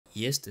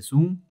y este es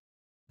un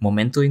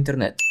momento de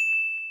internet.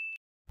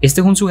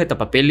 Este es un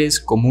sujetapapeles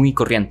común y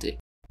corriente.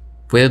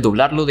 Puedes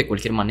doblarlo de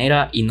cualquier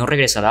manera y no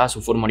regresará a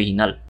su forma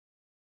original.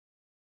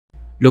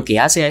 Lo que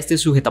hace a este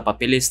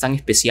sujetapapeles tan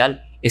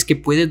especial es que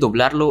puedes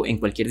doblarlo en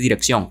cualquier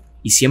dirección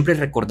y siempre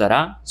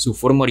recordará su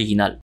forma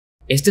original.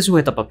 Este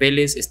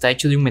sujetapapeles está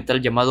hecho de un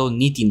metal llamado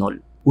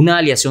nitinol, una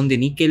aleación de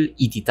níquel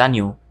y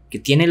titanio que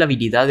tiene la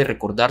habilidad de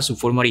recordar su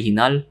forma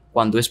original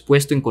cuando es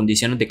puesto en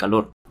condiciones de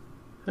calor.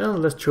 Well,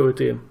 let's throw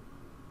it in.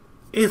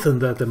 Isn't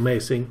that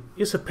amazing?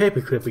 It's a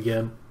paperclip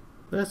again.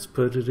 Let's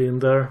put it in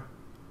there.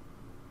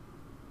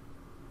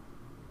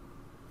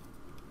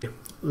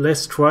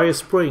 Let's try a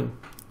spring.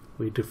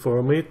 We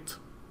deform it.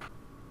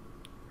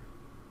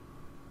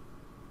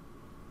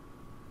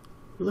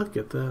 Look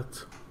at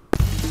that.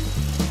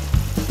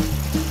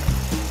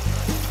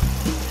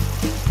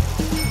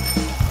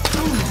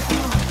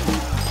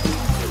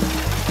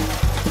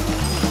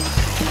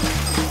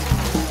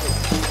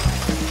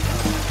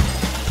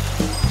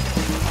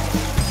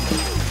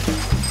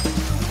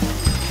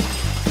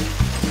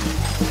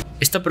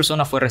 Esta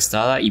persona fue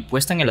arrestada y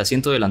puesta en el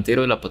asiento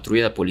delantero de la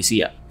patrulla de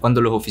policía.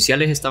 Cuando los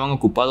oficiales estaban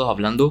ocupados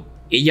hablando,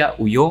 ella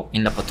huyó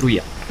en la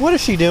patrulla. What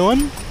is she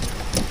doing?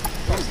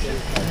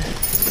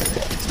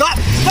 Stop!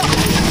 Stop!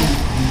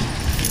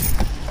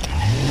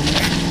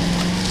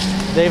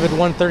 David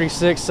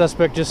 136,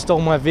 suspect just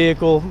stole my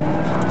vehicle.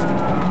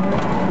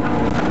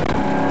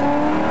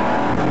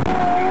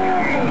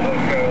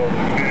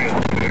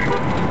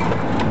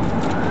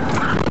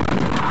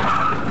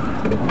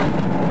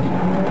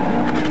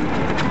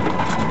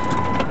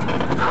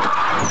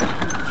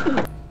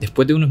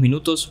 Después de unos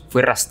minutos,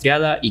 fue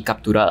rastreada y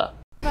capturada.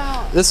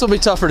 This will be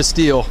tougher to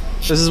steal.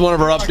 This is one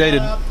of our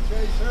updated,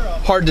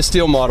 hard to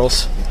steal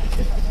models.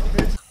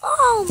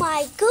 Oh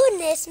my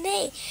goodness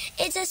me!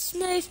 It's a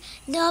smooth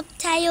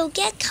knobtail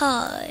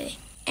gecko.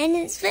 And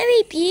it's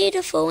very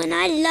beautiful and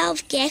I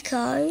love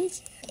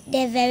geckos.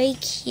 They're very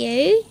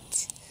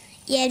cute.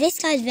 Yeah, this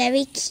guy's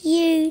very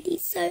cute.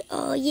 He's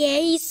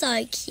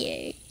so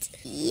cute.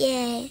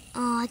 Yeah.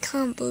 Oh, I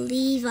can't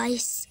believe I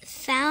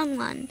found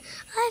one.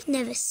 I've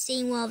never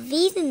seen one of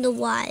these in the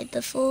wild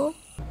before.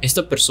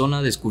 Esta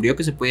persona descubrió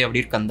que se puede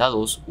abrir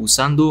candados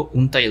usando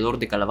un tallador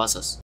de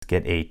calabazas.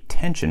 Get a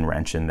tension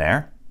wrench in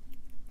there.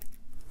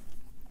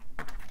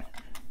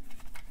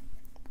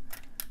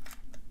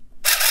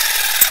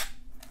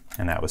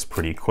 And that was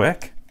pretty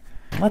quick.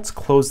 Let's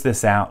close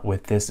this out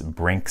with this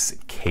Brinks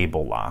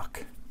cable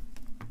lock.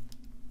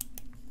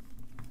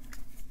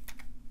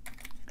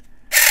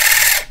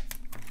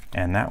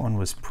 And that one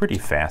was pretty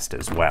fast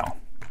as well.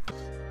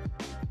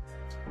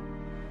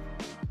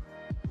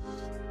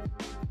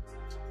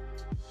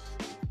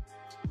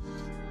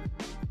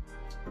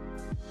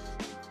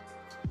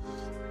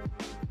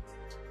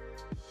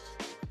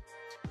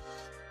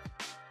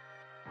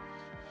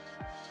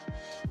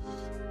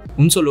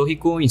 Un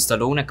zoológico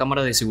instaló una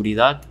cámara de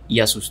seguridad y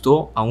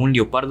asustó a un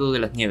leopardo de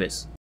las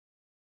nieves.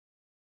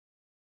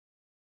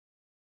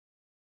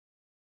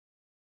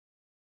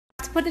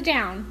 Put it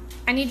down.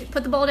 I need to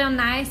put the bowl down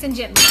nice and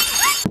gently.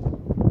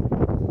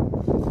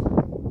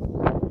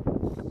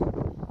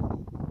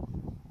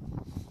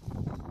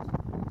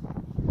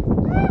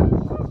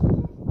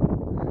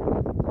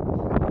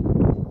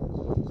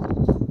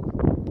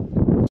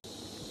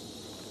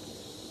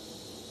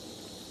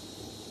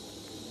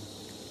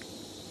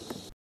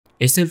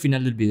 Este es el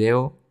final del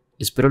video,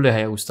 espero les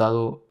haya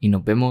gustado y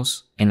nos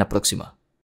vemos en la próxima.